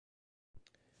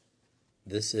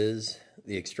This is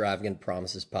the Extravagant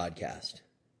Promises Podcast,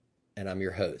 and I'm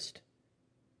your host,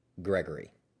 Gregory.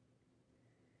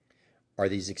 Are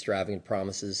these extravagant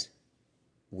promises?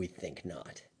 We think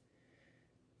not.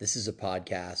 This is a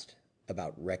podcast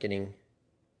about reckoning,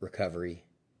 recovery,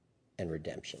 and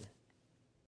redemption.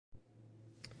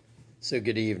 So,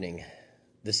 good evening.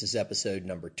 This is episode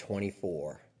number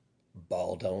 24,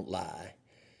 Ball Don't Lie.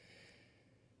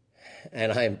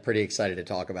 And I am pretty excited to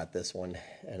talk about this one,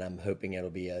 and I'm hoping it'll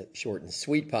be a short and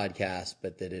sweet podcast,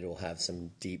 but that it'll have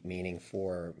some deep meaning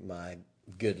for my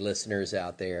good listeners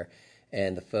out there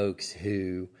and the folks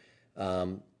who,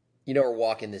 are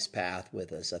walking this path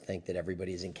with us. I think that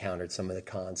everybody's encountered some of the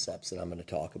concepts that I'm going to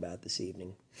talk about this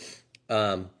evening.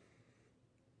 But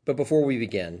before we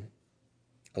begin,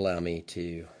 allow me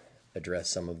to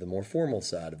address some of the more formal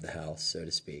side of the house, so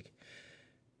to speak.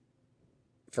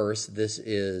 First, this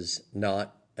is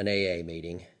not an AA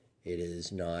meeting. It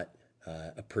is not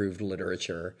approved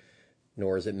literature,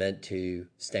 nor is it meant to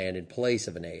stand in place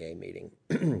of an AA meeting.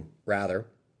 Rather,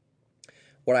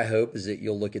 what I hope is that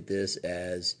you'll look at this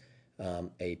as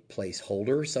a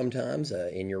placeholder sometimes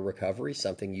in your recovery,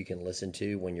 something you can listen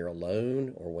to when you're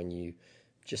alone or when you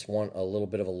just want a little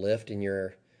bit of a lift in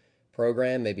your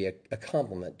program, maybe a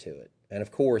complement to it. And of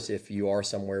course, if you are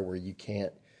somewhere where you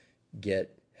can't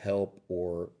get help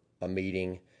or a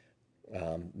meeting,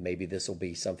 maybe this will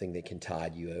be something that can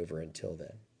tide you over until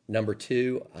then. Number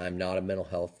two, I'm not a mental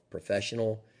health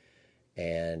professional,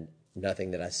 and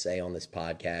nothing that I say on this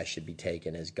podcast should be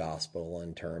taken as gospel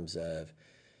in terms of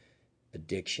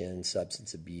addiction,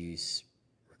 substance abuse,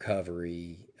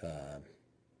 recovery. I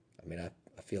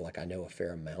feel like I know a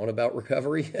fair amount about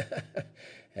recovery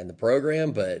and the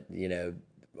program, but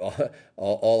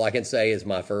all I can say is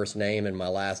my first name and my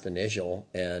last initial,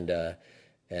 and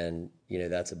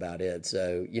that's about it.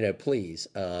 So please,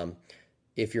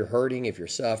 if you're hurting, if you're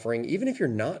suffering, even if you're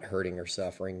not hurting or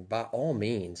suffering, by all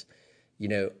means,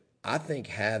 I think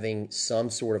having some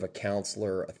sort of a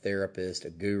counselor, a therapist, a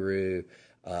guru,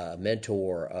 a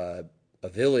mentor, a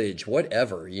village,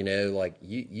 whatever,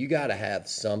 you got to have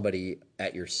somebody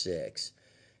at your six.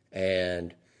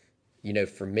 And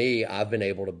for me, I've been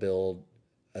able to build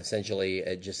essentially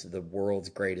just the world's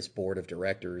greatest board of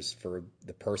directors for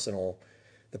the person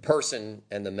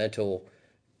and the mental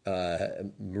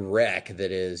wreck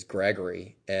that is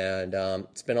Gregory. And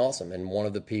it's been awesome. And one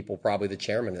of the people, probably the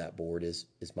chairman of that board, is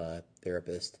my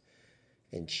therapist.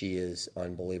 And she is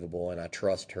unbelievable. And I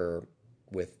trust her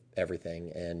with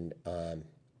everything. And I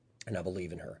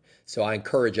believe in her. So I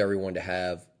encourage everyone to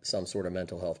have some sort of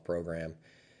mental health program.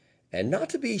 And not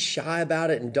to be shy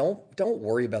about it, and don't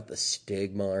worry about the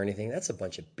stigma or anything. That's a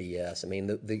bunch of BS. I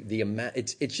mean, the amount,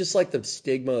 it's just like the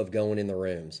stigma of going in the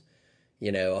rooms.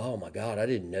 Oh my God, I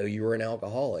didn't know you were an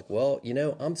alcoholic. Well,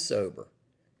 I'm sober,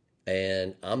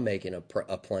 and I'm making a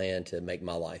plan to make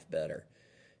my life better.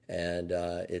 And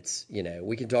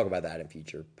we can talk about that in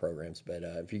future programs,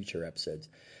 but future episodes.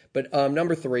 But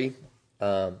number three,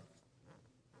 I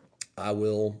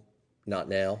will. Not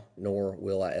now, nor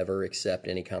will I ever accept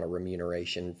any kind of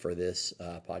remuneration for this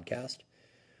podcast.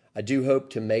 I do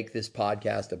hope to make this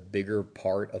podcast a bigger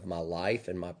part of my life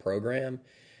and my program,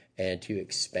 and to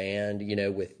expand,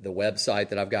 with the website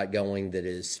that I've got going that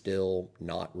is still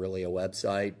not really a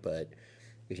website. But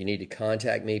if you need to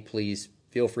contact me, please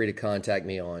feel free to contact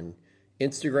me on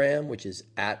Instagram, which is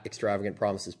at Extravagant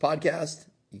Promises Podcast.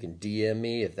 You can DM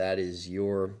me if that is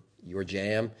your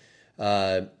jam.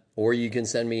 Or you can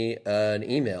send me an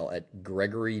email at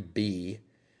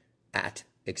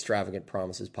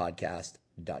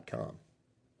gregoryb@extravagantpromisespodcast.com.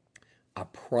 I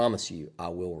promise you I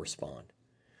will respond.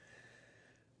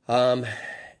 I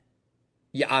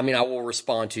will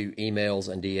respond to emails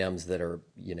and DMs that are,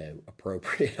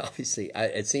 appropriate. Obviously,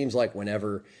 it seems like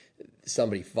whenever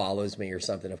somebody follows me or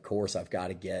something, of course, I've got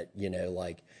to get,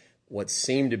 what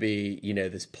seem to be,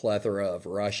 this plethora of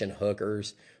Russian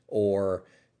hookers or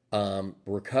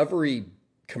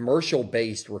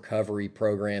commercial-based recovery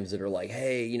programs that are like,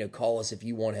 hey, call us if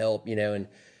you want help, and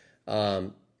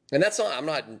that's not, I'm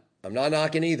not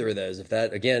knocking either of those. If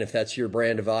that's your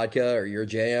brand of vodka or your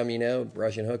jam,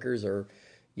 Russian hookers or,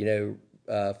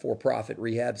 for-profit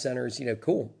rehab centers,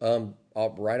 cool.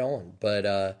 Right on.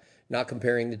 But, not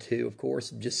comparing the two, of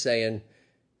course. I'm just saying,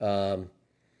 probably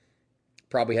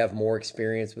have more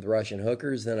experience with Russian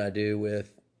hookers than I do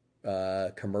with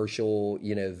commercial,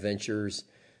 ventures,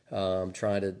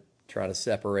 trying to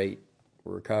separate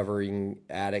recovering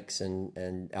addicts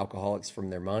and alcoholics from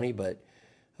their money. But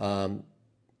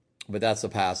that's a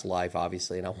past life,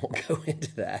 obviously, and I won't go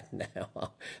into that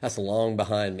now. That's long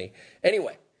behind me.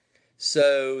 Anyway,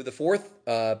 so the fourth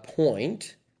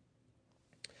point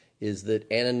is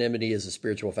that anonymity is the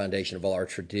spiritual foundation of all our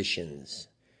traditions,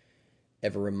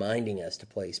 ever reminding us to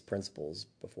place principles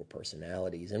before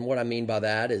personalities. And what I mean by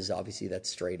that is obviously that's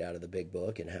straight out of the big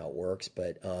book and how it works.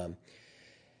 But,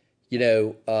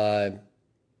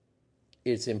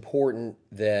 it's important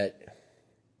that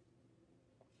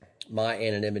my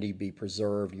anonymity be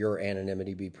preserved, your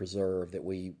anonymity be preserved, that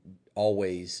we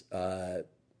always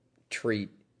treat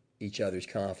each other's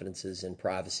confidences and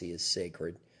privacy as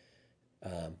sacred.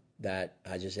 That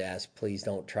I just ask, please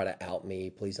don't try to out me.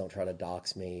 Please don't try to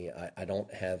dox me. I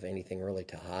don't have anything really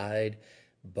to hide,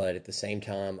 but at the same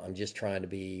time, I'm just trying to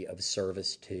be of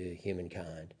service to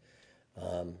humankind.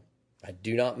 I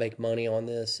do not make money on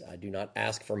this. I do not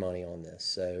ask for money on this.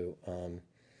 So,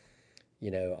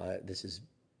 this is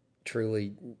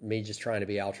truly me just trying to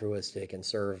be altruistic and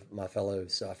serve my fellow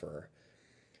sufferer.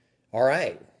 All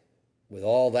right. With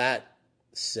all that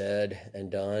said and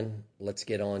done, let's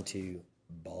get on to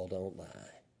Ball Don't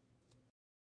Lie.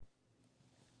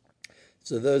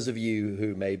 So those of you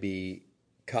who may be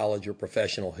college or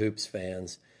professional hoops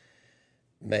fans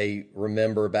may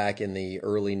remember back in the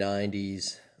early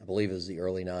 90s, I believe it was the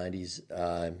early 90s,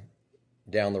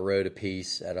 down the road a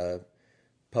piece at a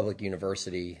public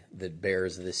university that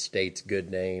bears this state's good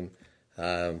name.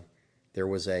 There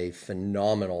was a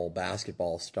phenomenal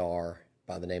basketball star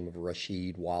by the name of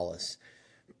Rasheed Wallace.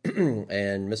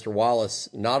 And Mr. Wallace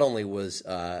not only was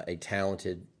a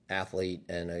talented athlete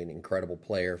and an incredible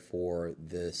player for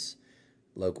this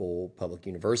local public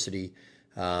university,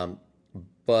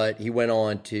 but he went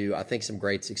on to, I think, some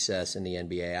great success in the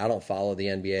NBA. I don't follow the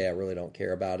NBA. I really don't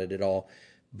care about it at all.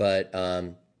 But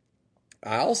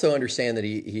I also understand that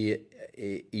he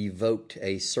evoked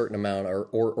a certain amount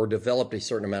or developed a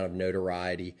certain amount of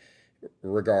notoriety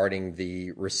regarding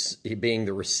being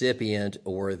the recipient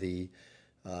or the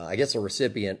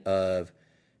recipient of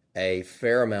a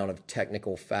fair amount of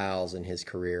technical fouls in his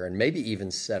career, and maybe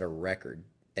even set a record.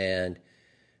 And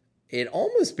it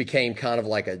almost became kind of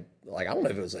like I don't know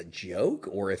if it was a joke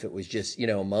or if it was just,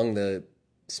 among the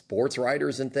sports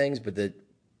writers and things, but that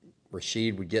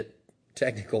Rasheed would get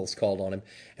technicals called on him.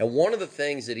 And one of the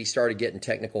things that he started getting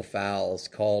technical fouls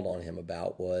called on him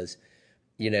about was,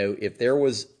 if there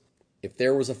was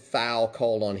a foul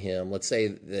called on him, let's say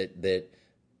that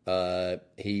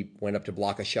he went up to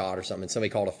block a shot or something, and somebody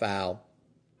called a foul,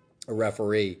 a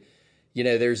referee,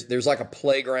 there's like a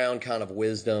playground kind of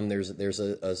wisdom. There's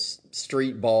a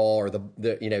street ball or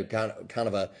the kind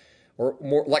of a, or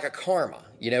more like a karma.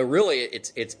 Really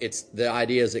it's the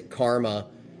idea is that karma.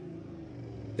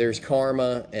 There's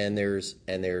karma and there's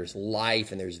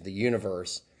life and there's the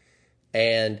universe,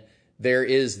 and there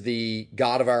is the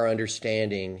God of our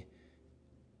understanding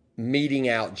meting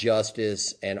out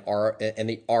justice and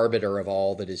the arbiter of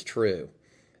all that is true.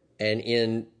 And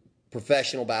in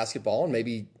professional basketball, and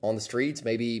maybe on the streets,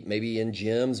 maybe in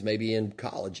gyms, maybe in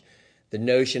college, the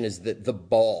notion is that the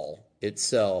ball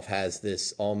itself has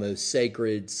this almost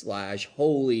sacred /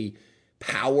 holy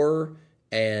power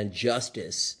and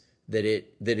justice that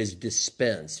is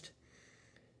dispensed.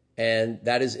 And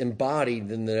that is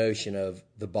embodied in the notion of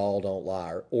the ball don't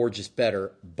lie, or just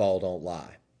better, ball don't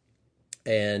lie.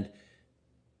 And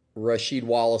Rasheed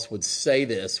Wallace would say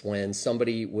this when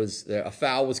a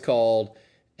foul was called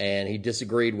and he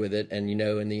disagreed with it. And,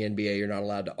 in the NBA, you're not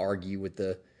allowed to argue with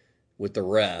the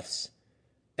refs.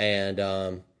 And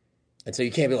so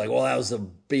you can't be like, well, that was a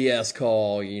BS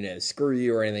call, screw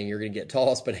you or anything. You're going to get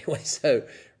tossed. But anyway, so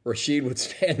Rasheed would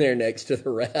stand there next to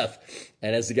the ref.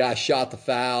 And as the guy shot the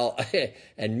foul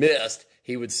and missed,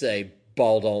 he would say,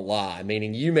 ball don't lie,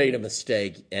 meaning you made a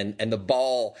mistake and the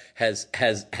ball has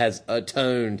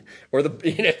atoned, or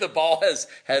the ball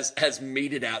has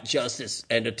meted out justice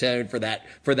and atoned for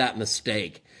that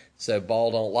mistake. So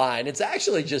ball don't lie. And it's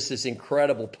actually just this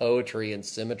incredible poetry and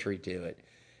symmetry to it.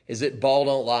 Is it ball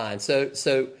don't lie? And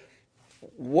so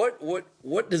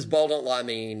what does ball don't lie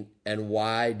mean, and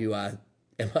why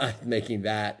am I making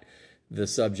that the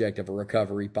subject of a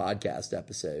recovery podcast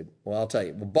episode? Well, I'll tell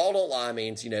you. Well, ball don't lie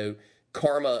means,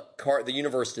 karma, the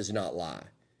universe does not lie.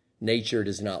 Nature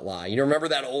does not lie. Remember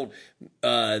that old,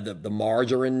 the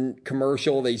margarine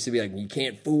commercial? They used to be like, you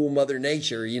can't fool Mother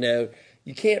Nature, you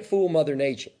can't fool Mother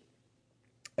Nature.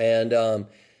 And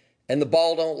the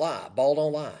ball don't lie. Ball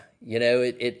don't lie.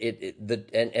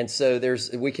 So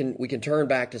we can turn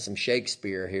back to some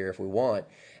Shakespeare here if we want.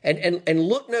 And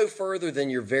look no further than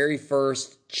your very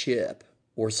first chip,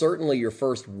 or certainly your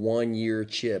first 1 year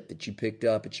chip that you picked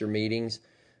up at your meetings.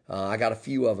 I got a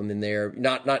few of them in there.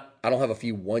 I don't have a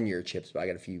few 1 year chips, but I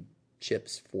got a few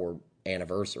chips for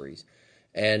anniversaries.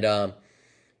 And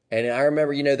And I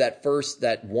remember,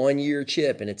 that 1 year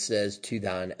chip, and it says, "To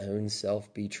thine own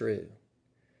self be true."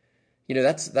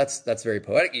 That's very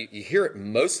poetic. You hear it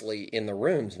mostly in the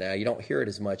rooms now. You don't hear it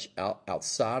as much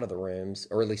outside of the rooms,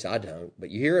 or at least I don't. But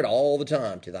you hear it all the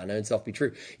time. To thine own self be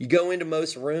true. You go into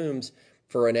most rooms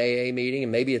for an AA meeting,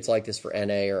 and maybe it's like this for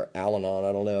NA or Al-Anon.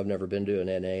 I don't know. I've never been to an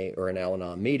NA or an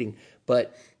Al-Anon meeting,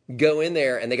 but go in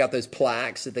there and they got those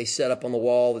plaques that they set up on the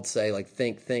wall that say like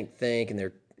think, think, think,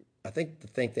 and I think the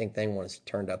think, think, thing one is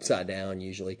turned upside down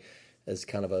usually as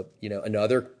kind of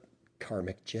another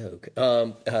karmic joke.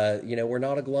 We're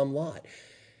not a glum lot.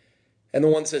 And the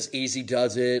one says easy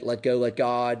does it, let go, let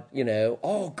God,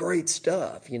 all great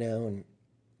stuff, and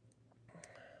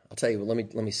I'll tell you, let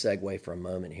me segue for a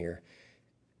moment here.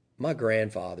 My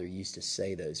grandfather used to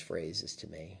say those phrases to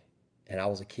me, and I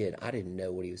was a kid. I didn't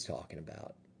know what he was talking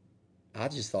about. I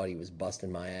just thought he was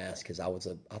busting my ass because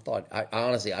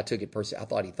honestly, I took it personally. I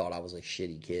thought he thought I was a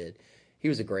shitty kid. He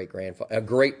was a great grandfather, a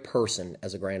great person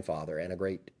as a grandfather, and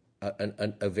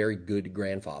a very good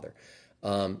grandfather.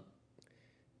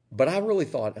 But I really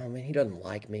thought, oh man, he doesn't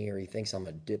like me, or he thinks I'm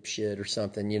a dipshit or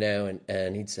something,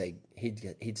 and he'd say,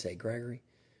 Gregory,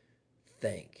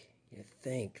 think,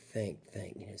 think,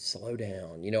 slow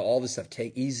down, all this stuff,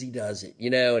 take easy does it,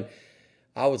 and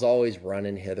I was always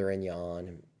running hither and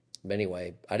yon. But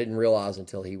anyway, I didn't realize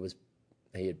until he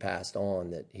had passed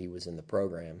on that he was in the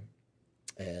program.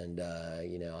 And,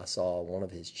 I saw one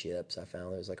of his chips. I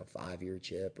found it was like a 5-year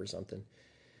chip or something,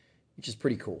 which is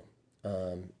pretty cool.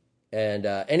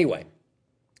 Anyway,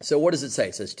 so what does it say?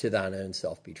 It says, to thine own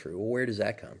self be true. Well, where does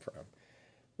that come from?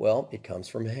 Well, it comes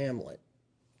from Hamlet,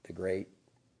 the great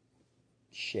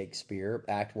Shakespeare,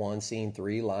 Act 1, Scene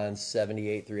 3, lines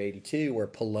 78 through 82, where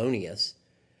Polonius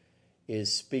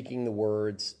is speaking the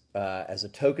words as a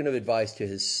token of advice to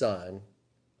his son,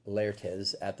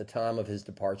 Laertes, at the time of his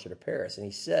departure to Paris. And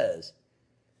he says,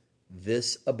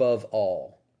 this above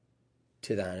all,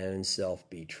 to thine own self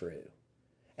be true.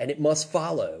 And it must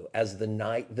follow as the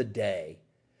night the day.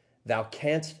 Thou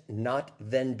canst not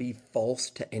then be false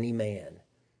to any man.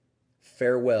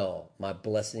 Farewell, my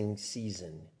blessing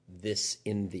season, this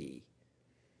in thee.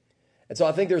 And so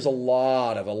I think there's a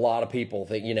lot of people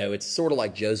that, it's sort of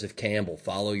like Joseph Campbell,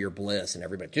 follow your bliss, and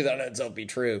everybody, to thine own self be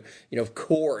true. Of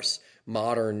course,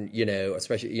 modern,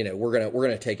 especially, we're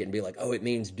going to take it and be like, oh, it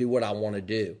means do what I want to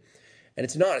do. And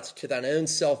it's not, it's to thine own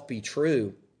self be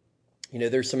true.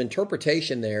 There's some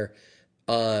interpretation there,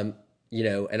 and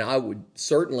I would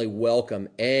certainly welcome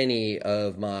any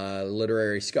of my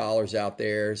literary scholars out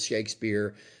there,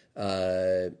 Shakespeare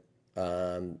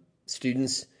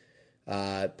students.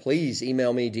 Please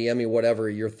email me, DM me, whatever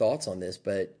your thoughts on this.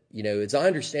 But, as I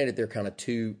understand it, there are kind of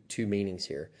two meanings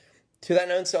here. To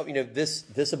thine own self,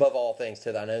 this above all things,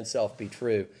 to thine own self be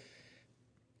true.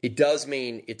 It does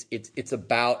mean it's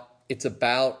about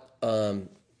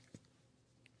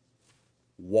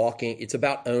walking. It's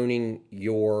about owning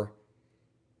your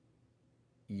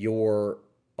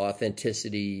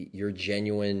authenticity, your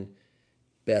genuine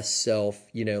best self,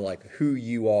 like who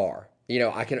you are.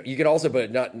 You can also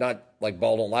put not like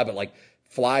ball don't lie, but like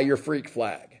fly your freak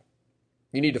flag.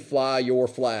 You need to fly your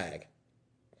flag,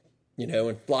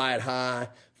 and fly it high,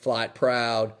 fly it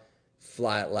proud,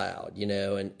 fly it loud,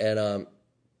 and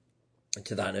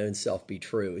to thine own self be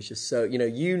true. It's just so,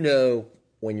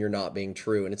 when you're not being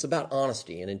true, and it's about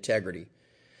honesty and integrity.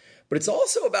 But it's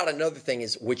also about another thing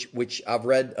which I've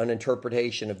read an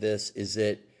interpretation of this, is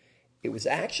that it was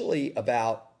actually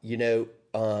about,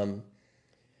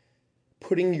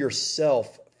 putting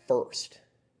yourself first.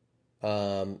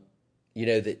 That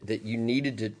you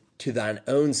needed to thine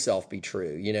own self be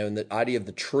true, and the idea of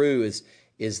the true is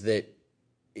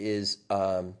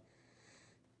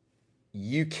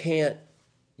you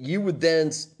would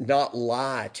then not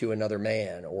lie to another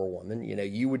man or woman.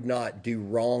 You would not do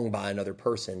wrong by another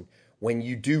person when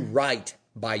you do right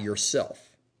by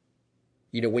yourself.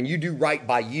 When you do right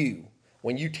by you,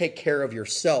 when you take care of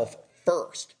yourself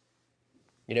first,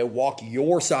 walk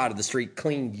your side of the street,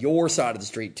 clean your side of the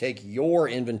street, take your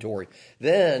inventory,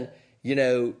 then,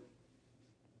 you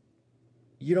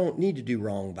don't need to do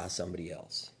wrong by somebody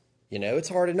else. It's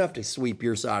hard enough to sweep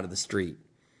your side of the street.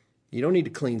 You don't need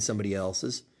to clean somebody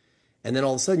else's. And then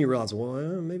all of a sudden you realize,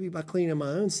 well, maybe by cleaning my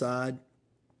own side,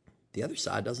 the other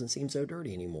side doesn't seem so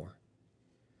dirty anymore.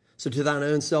 So to thine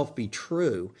own self be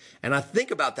true. And I think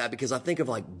about that because I think of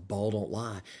like ball don't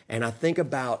lie. And I think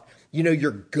about,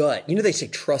 your gut. They say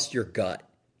trust your gut.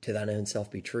 To thine own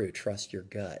self be true. Trust your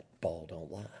gut. Ball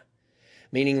don't lie.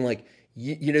 meaning like,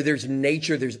 there's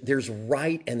nature, there's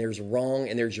right and there's wrong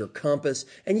and there's your compass.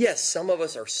 And yes, some of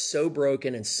us are so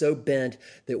broken and so bent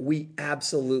that we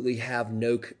absolutely have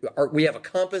we have a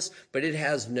compass, but it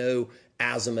has no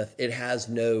azimuth. It has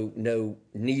no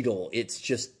needle. It's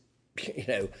just,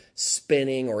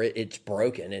 spinning, or it's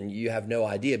broken and you have no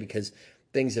idea because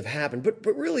things have happened. But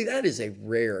really that is a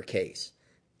rare case.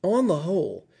 On the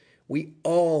whole, we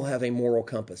all have a moral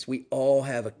compass. We all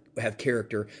have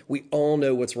character. We all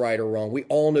know what's right or wrong. We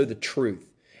all know the truth.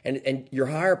 And your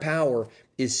higher power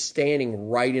is standing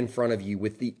right in front of you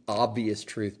with the obvious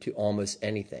truth to almost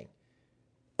anything.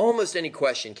 Almost any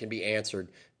question can be answered.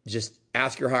 Just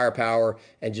ask your higher power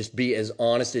and just be as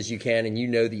honest as you can, and you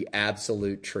know the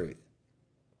absolute truth.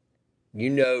 You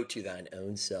know to thine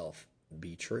own self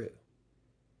be true.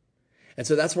 And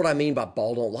so that's what I mean by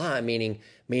ball don't lie, meaning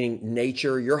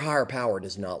nature, your higher power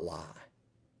does not lie.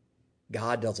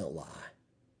 God doesn't lie.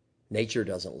 Nature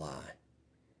doesn't lie.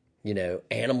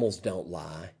 Animals don't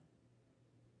lie.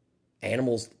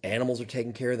 Animals are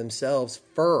taking care of themselves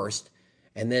first,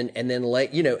 and then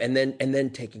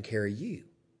taking care of you.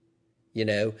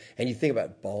 And you think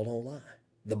about ball don't lie.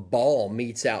 The ball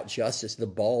metes out justice. The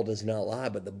ball does not lie,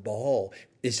 but the ball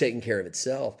is taking care of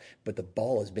itself, but the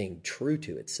ball is being true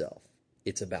to itself.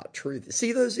 It's about truth.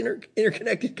 See those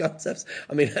interconnected concepts?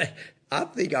 I mean, I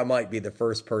think I might be the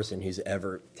first person who's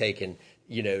ever taken,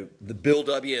 the Bill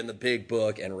W. and the Big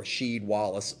Book and Rasheed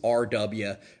Wallace,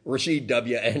 Rasheed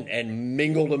W. and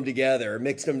mingled them together,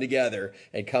 mixed them together,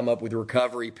 and come up with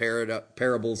recovery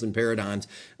parables and paradigms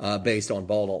based on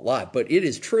ball don't lie. But it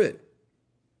is true.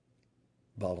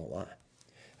 Ball don't lie.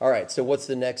 All right, so what's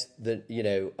the next,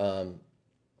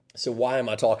 so why am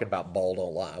I talking about ball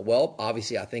don't lie? Well,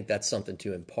 obviously, I think that's something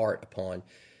to impart upon,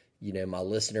 my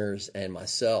listeners and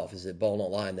myself, is that ball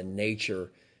don't lie, and the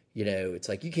nature, it's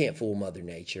like you can't fool Mother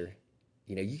Nature.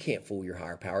 You can't fool your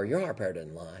higher power. Your higher power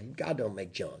doesn't lie. God don't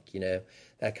make junk,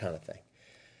 that kind of thing.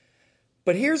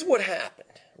 But here's what happened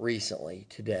recently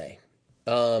today.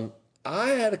 I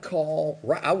had a call.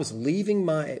 I was leaving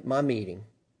my meeting,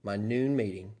 my noon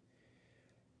meeting,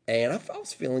 and I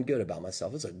was feeling good about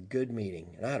myself. It was a good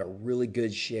meeting, and I had a really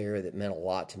good share that meant a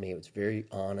lot to me. It was very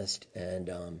honest and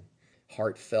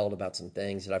heartfelt about some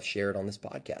things that I've shared on this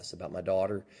podcast about my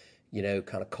daughter,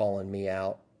 kind of calling me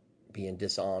out, being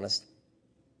dishonest.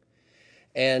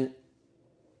 And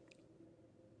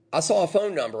I saw a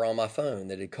phone number on my phone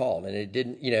that had called, and it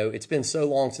didn't, it's been so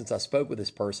long since I spoke with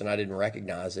this person, I didn't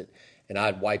recognize it, and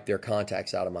I'd wiped their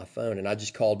contacts out of my phone, and I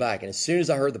just called back. And as soon as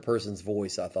I heard the person's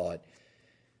voice, I thought,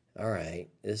 all right,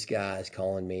 this guy's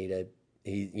calling me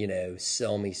to,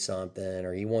 sell me something,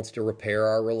 or he wants to repair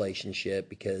our relationship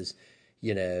because,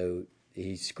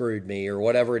 he screwed me or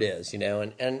whatever it is, and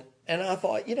I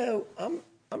thought,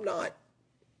 I'm not,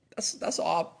 that's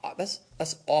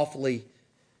awfully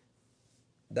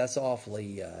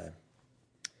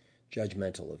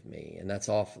judgmental of me, and that's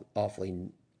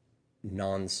awfully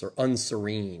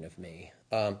unserene of me.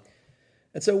 And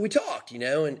so we talked,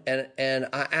 and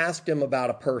I asked him about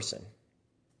a person.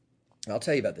 I'll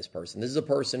tell you about this person. This is a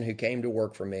person who came to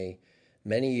work for me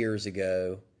many years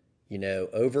ago,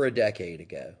 over a decade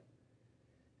ago.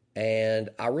 And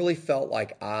I really felt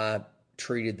like I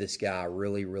treated this guy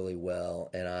really, really well.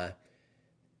 And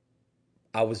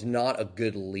I was not a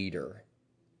good leader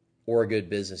or a good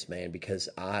businessman because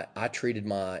I treated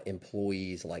my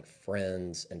employees like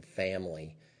friends and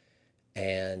family.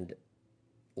 And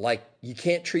like, you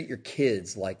can't treat your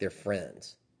kids like they're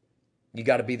friends. You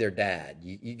got to be their dad.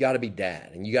 You got to be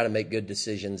dad, and you got to make good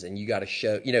decisions, and you got to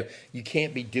show, you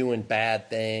can't be doing bad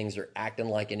things or acting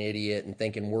like an idiot and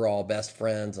thinking we're all best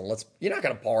friends and you're not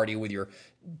going to party with your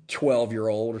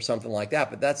 12-year-old or something like that.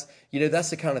 But that's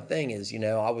the kind of thing is,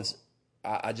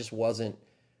 I just wasn't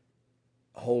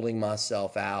holding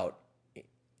myself out.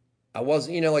 I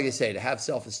wasn't, like I say, to have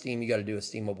self-esteem, you got to do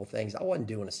esteemable things. I wasn't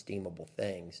doing esteemable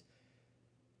things.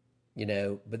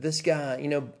 But this guy,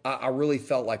 I really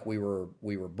felt like we were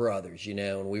brothers,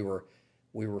 and we were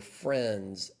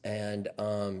friends, but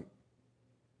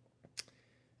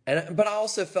I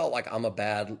also felt like I'm a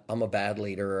bad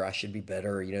leader. I should be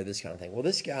better, this kind of thing. Well,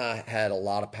 this guy had a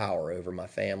lot of power over my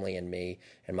family and me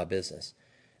and my business,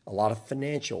 a lot of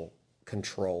financial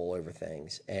control over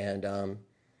things. And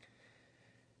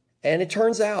it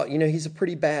turns out, he's a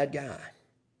pretty bad guy.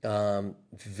 Not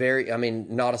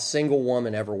a single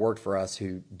woman ever worked for us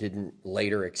who didn't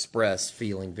later express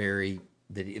feeling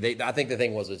I think the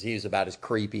thing was he was about as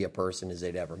creepy a person as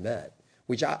they'd ever met,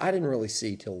 which I didn't really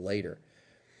see till later.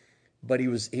 But he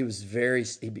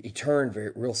turned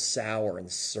real sour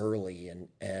and surly.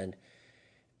 And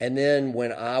then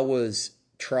when I was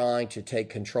trying to take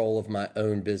control of my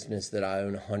own business that I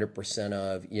own 100%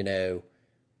 of,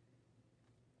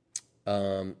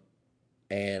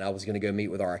 and I was going to go meet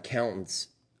with our accountants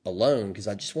alone because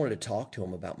I just wanted to talk to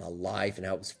him about my life and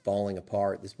how it was falling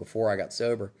apart. This before I got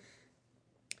sober.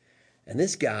 And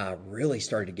this guy really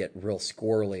started to get real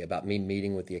squirrely about me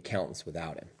meeting with the accountants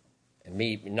without him and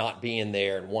me not being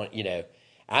there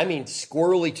and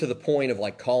squirrely to the point of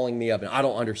like calling me up and I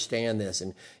don't understand this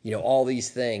and, all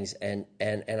these things. And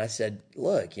I said,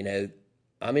 look,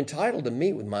 I'm entitled to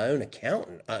meet with my own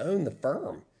accountant. I own the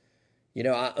firm.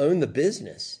 I own the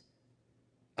business.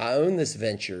 I own this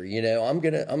venture. I'm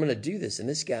gonna do this. And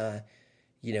this guy,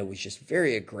 was just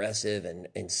very aggressive and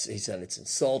he said it's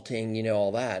insulting,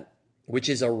 all that, which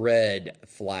is a red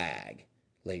flag,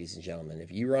 ladies and gentlemen.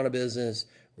 If you run a business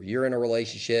or you're in a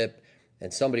relationship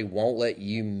and somebody won't let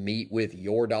you meet with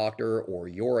your doctor or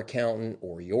your accountant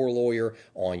or your lawyer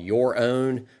on your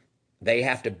own, they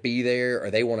have to be there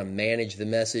or they want to manage the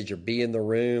message or be in the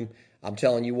room, I'm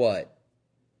telling you what,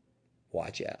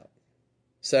 watch out.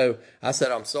 So I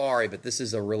said, I'm sorry, but this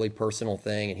is a really personal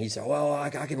thing. And he said, well, I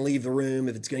can leave the room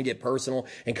if it's going to get personal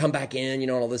and come back in, and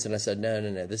all this. And I said, no.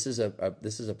 This is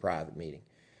a private meeting.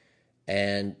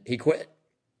 And he quit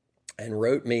and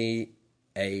wrote me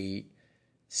a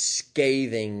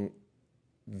scathing,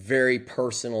 very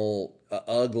personal,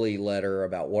 ugly letter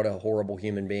about what a horrible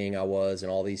human being I was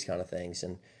and all these kind of things.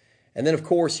 And then, of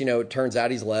course, it turns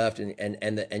out he's left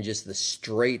and just the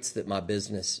straits that my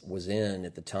business was in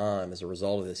at the time as a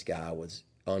result of this guy was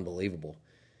unbelievable.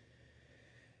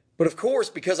 But, of course,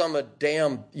 because I'm a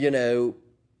damn, my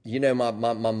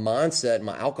mindset and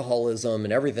my alcoholism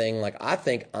and everything, like I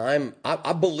think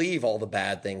I believe all the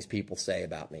bad things people say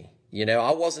about me.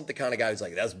 I wasn't the kind of guy who's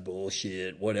like, that's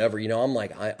bullshit, whatever. I'm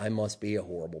like, I must be a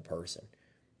horrible person.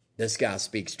 This guy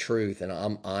speaks truth. And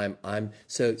I'm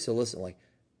so listen, like,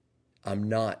 I'm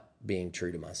not being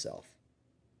true to myself,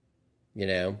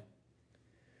 Well,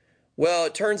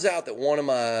 it turns out that one of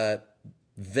my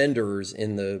vendors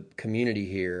in the community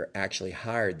here actually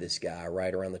hired this guy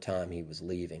right around the time he was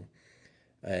leaving.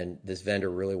 And this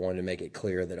vendor really wanted to make it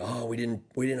clear that, we didn't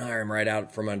hire him right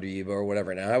out from under you or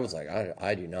whatever. And I was like,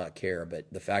 I do not care.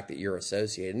 But the fact that you're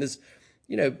associated, and this,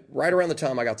 right around the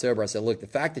time I got sober, I said, look, the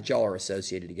fact that y'all are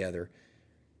associated together,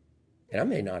 and I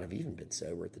may not have even been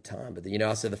sober at the time, but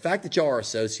I said the fact that y'all are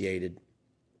associated,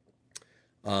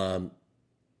 I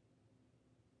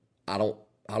don't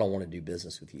want to do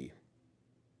business with you.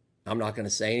 I'm not going to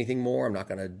say anything more. I'm not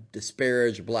going to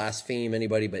disparage or blaspheme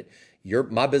anybody, but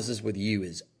my business with you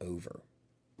is over.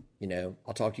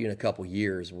 I'll talk to you in a couple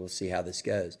years and we'll see how this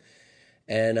goes.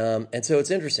 And so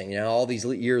it's interesting, all these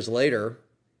years later,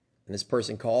 and this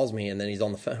person calls me and then he's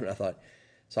on the phone. I thought,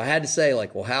 so I had to say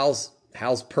like, well,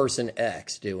 how's person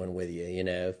X doing with you?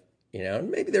 And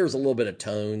maybe there was a little bit of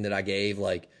tone that I gave,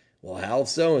 like, well,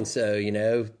 how's so-and-so,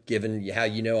 given how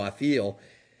I feel.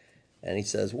 And he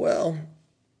says, well,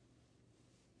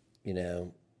 he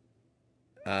doesn't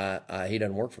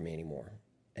work for me anymore.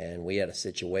 And we had a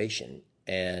situation.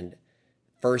 And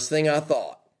first thing I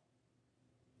thought,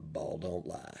 ball don't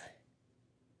lie.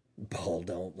 Ball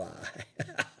don't lie.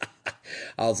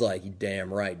 I was like, you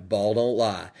damn right, ball don't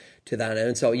lie to thine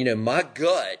own soul. My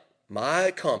gut,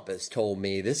 my compass told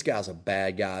me this guy's a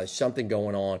bad guy. There's something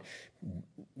going on.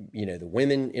 The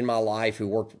women in my life who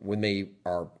work with me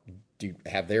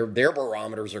have their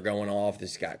barometers are going off.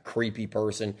 This guy, creepy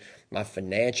person. My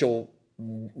financial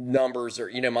numbers are,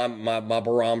 my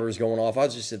barometer is going off. I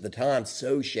was just at the time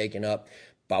so shaken up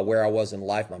by where I was in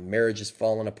life. My marriage is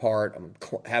falling apart. I'm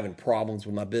having problems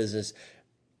with my business.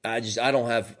 I don't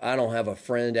have a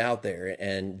friend out there,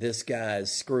 and this guy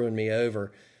is screwing me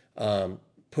over,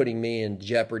 putting me in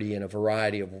jeopardy in a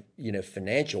variety of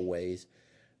financial ways.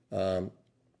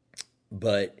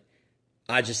 But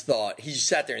I just thought he just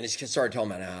sat there and this kid started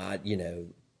talking about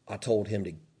I told him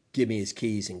to give me his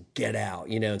keys and get out,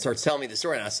 and starts telling me the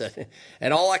story. And I said,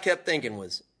 and all I kept thinking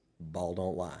was, ball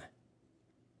don't lie,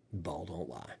 ball don't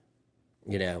lie,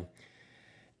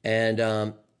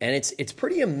 And it's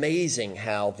pretty amazing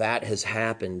how that has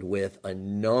happened with a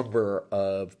number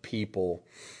of people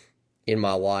in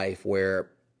my life where,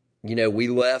 we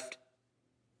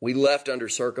left under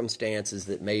circumstances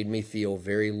that made me feel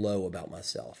very low about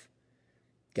myself.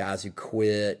 Guys who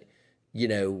quit,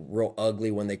 real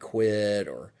ugly when they quit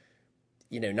or,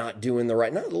 not doing the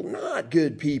right, not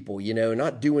good people,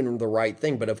 not doing the right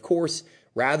thing. But of course,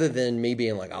 rather than me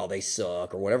being like, oh, they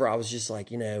suck or whatever, I was just like,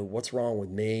 what's wrong with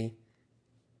me?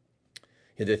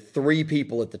 The three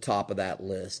people at the top of that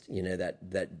list,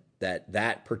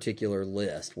 that particular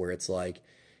list where it's like,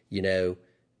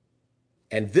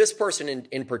 And this person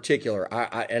in particular,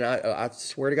 I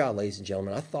swear to God, ladies and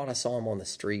gentlemen, I thought I saw him on the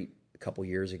street a couple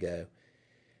years ago.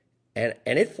 And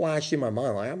it flashed in my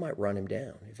mind like I might run him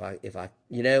down if I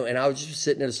and I was just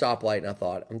sitting at a stoplight and I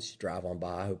thought I'm just drive on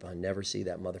by. I hope I never see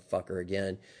that motherfucker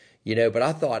again. But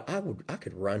I thought I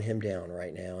could run him down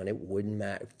right now and it wouldn't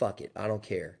matter. Fuck it. I don't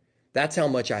care. That's how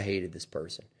much I hated this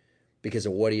person because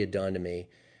of what he had done to me.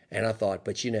 And I thought,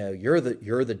 but you're the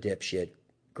dipshit,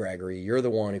 Gregory. You're the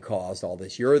one who caused all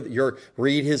this. You're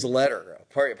read his letter.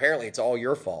 Apparently it's all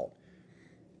your fault.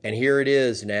 And here it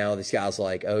is now. This guy's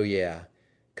like, oh yeah.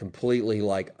 Completely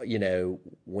like,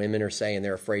 women are saying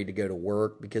they're afraid to go to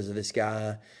work because of this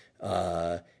guy.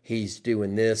 He's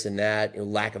doing this and that,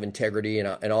 lack of integrity.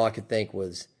 And all I could think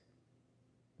was,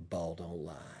 ball don't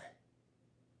lie.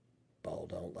 Ball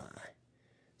don't lie.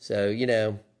 So,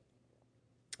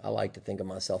 I like to think of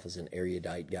myself as an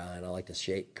erudite guy, and I like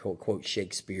to quote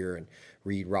Shakespeare and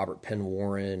read Robert Penn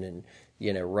Warren and,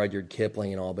 Rudyard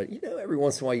Kipling and all. But, every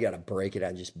once in a while you got to break it out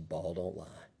and just ball don't lie.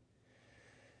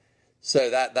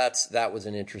 So that was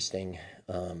an interesting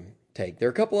take. There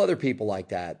are a couple other people like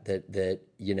that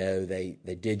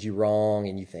they did you wrong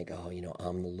and you think, oh,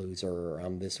 I'm the loser or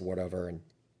I'm this whatever,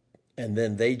 and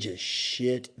then they just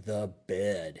shit the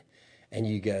bed, and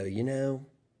you go,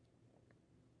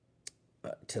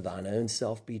 to thine own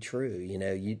self be true.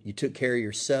 You took care of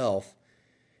yourself.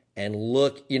 And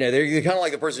look, they're kind of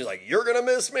like the person who's like, you're going to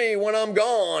miss me when I'm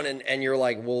gone. And you're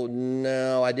like, well,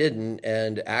 no, I didn't.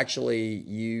 And actually,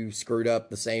 you screwed up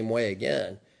the same way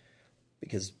again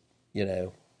because,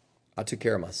 I took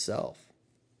care of myself.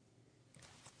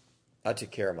 I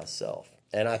took care of myself.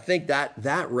 And I think that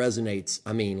resonates.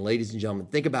 I mean, ladies and gentlemen,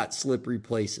 think about slippery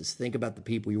places. Think about the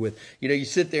people you're with. You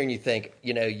sit there and you think,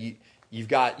 you've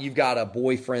got a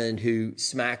boyfriend who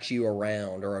smacks you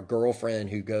around or a girlfriend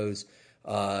who goes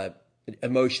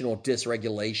emotional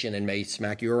dysregulation and may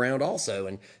smack you around also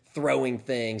and throwing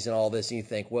things and all this, and you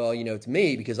think, well, it's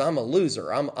me because I'm a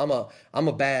loser. I'm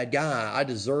a bad guy. I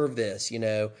deserve this.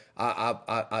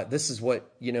 I this is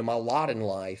what my lot in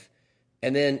life.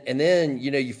 And then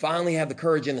you finally have the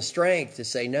courage and the strength to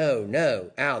say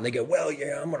no out. And they go, well,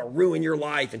 yeah, I'm going to ruin your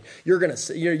life, and you're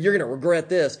gonna regret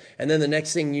this. And then the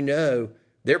next thing you know,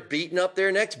 they're beating up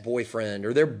their next boyfriend,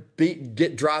 or they're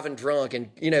driving drunk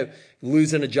and,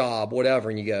 losing a job, whatever.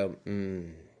 And you go,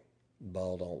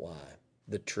 ball don't lie.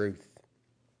 The truth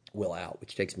will out,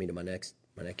 which takes me to my next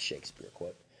Shakespeare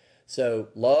quote. So,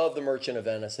 love the Merchant of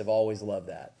Venice. Have always loved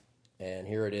that. And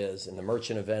here it is. In the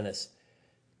Merchant of Venice,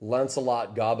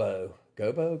 Lancelot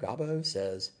Gobbo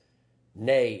says,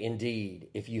 nay, indeed,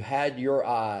 if you had your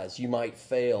eyes, you might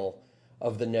fail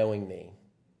of the knowing me.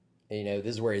 And,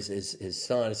 this is where his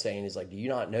son is saying, he's like, do you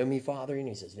not know me, Father? And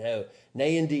he says, no,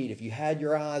 nay, indeed, if you had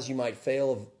your eyes, you might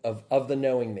fail of the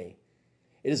knowing me.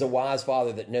 It is a wise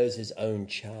father that knows his own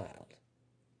child.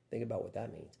 Think about what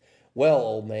that means. Well,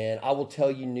 old man, I will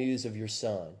tell you news of your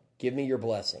son. Give me your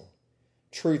blessing.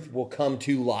 Truth will come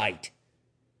to light.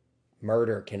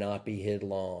 Murder cannot be hid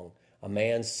long. A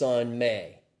man's son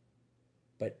may,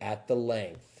 but at the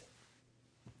length,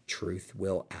 truth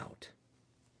will out.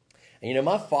 And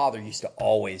my father used to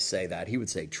always say that. He would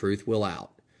say, truth will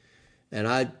out. And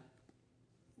I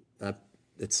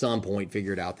at some point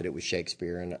figured out that it was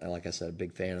Shakespeare. And like I said, a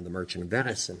big fan of The Merchant of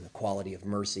Venice and the quality of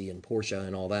mercy and Portia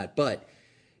and all that. But,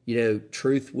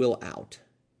 truth will out.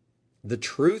 The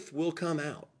truth will come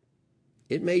out.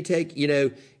 It may take,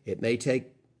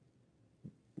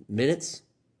 minutes.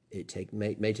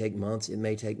 It may take months. It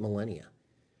may take millennia.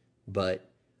 But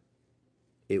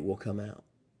it will come out.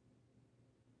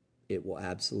 It will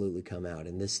absolutely come out.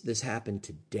 And this happened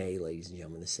today, ladies and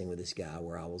gentlemen, this thing with this guy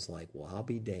where I was like, well, I'll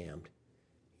be damned.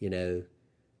 The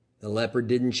leopard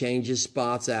didn't change his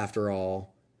spots after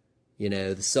all.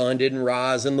 The sun didn't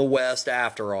rise in the west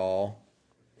after all.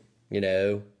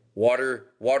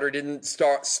 Water didn't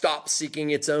stop seeking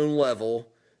its own level.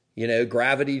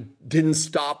 Gravity didn't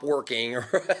stop working or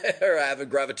have a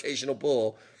gravitational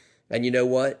pull. And you know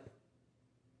what?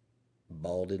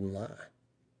 Ball didn't lie.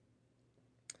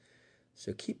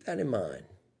 So keep that in mind.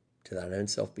 To thine own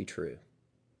self be true.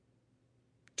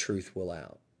 Truth will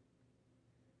out.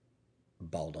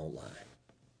 Ball don't lie.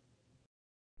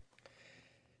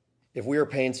 If we are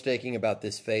painstaking about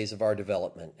this phase of our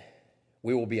development,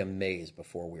 we will be amazed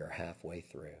before we are halfway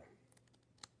through.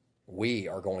 We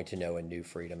are going to know a new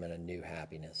freedom and a new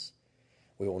happiness.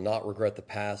 We will not regret the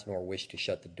past nor wish to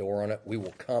shut the door on it. We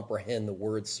will comprehend the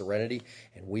word serenity,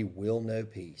 and we will know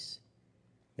peace.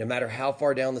 No matter how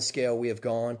far down the scale we have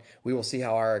gone, we will see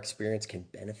how our experience can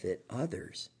benefit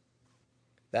others.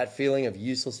 That feeling of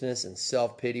uselessness and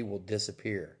self-pity will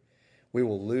disappear. We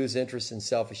will lose interest in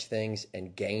selfish things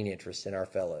and gain interest in our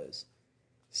fellows.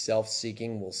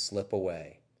 Self-seeking will slip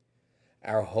away.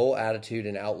 Our whole attitude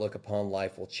and outlook upon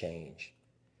life will change.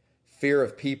 Fear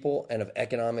of people and of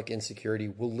economic insecurity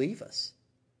will leave us.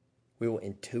 We will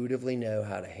intuitively know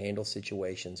how to handle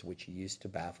situations which used to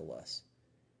baffle us.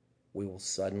 We will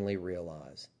suddenly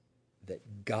realize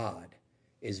that God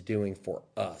is doing for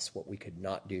us what we could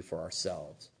not do for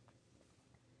ourselves.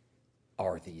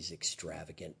 Are these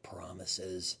extravagant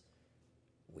promises?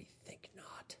 We think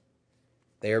not.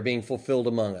 They are being fulfilled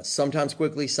among us, sometimes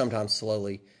quickly, sometimes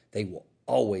slowly. They will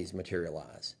always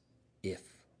materialize if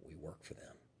we work for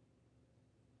them.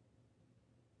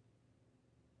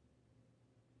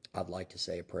 I'd like to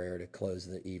say a prayer to close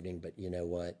the evening, but you know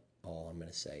what? All I'm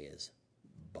going to say is,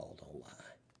 ball don't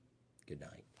lie. Good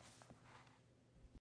night.